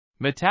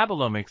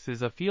Metabolomics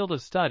is a field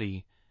of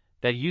study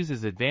that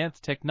uses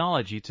advanced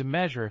technology to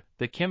measure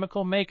the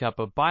chemical makeup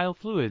of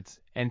biofluids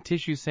and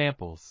tissue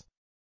samples.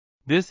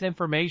 This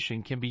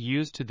information can be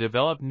used to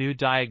develop new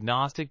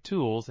diagnostic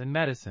tools in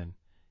medicine,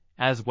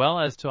 as well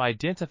as to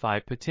identify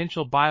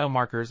potential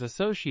biomarkers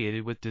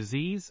associated with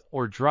disease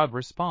or drug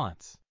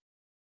response.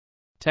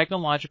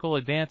 Technological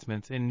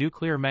advancements in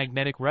nuclear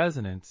magnetic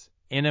resonance,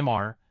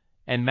 NMR,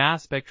 and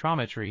mass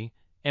spectrometry,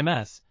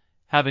 MS,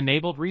 have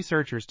enabled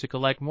researchers to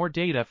collect more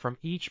data from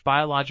each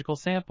biological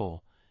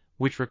sample,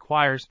 which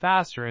requires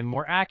faster and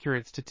more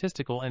accurate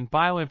statistical and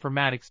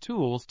bioinformatics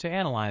tools to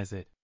analyze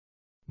it.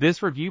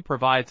 This review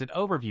provides an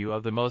overview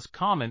of the most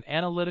common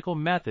analytical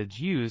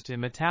methods used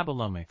in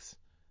metabolomics,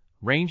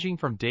 ranging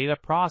from data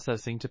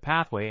processing to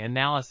pathway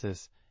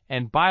analysis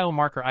and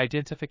biomarker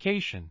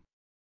identification.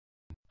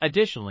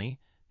 Additionally,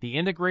 the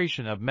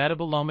integration of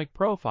metabolomic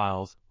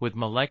profiles with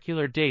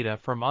molecular data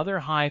from other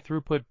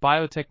high-throughput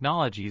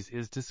biotechnologies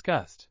is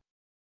discussed.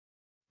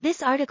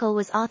 This article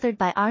was authored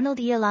by Arnald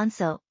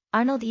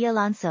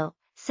eAlonso,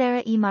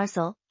 Sara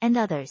eMarsal, and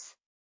others.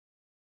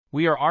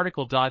 We are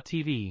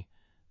Article.TV.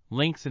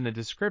 Links in the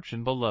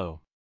description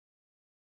below.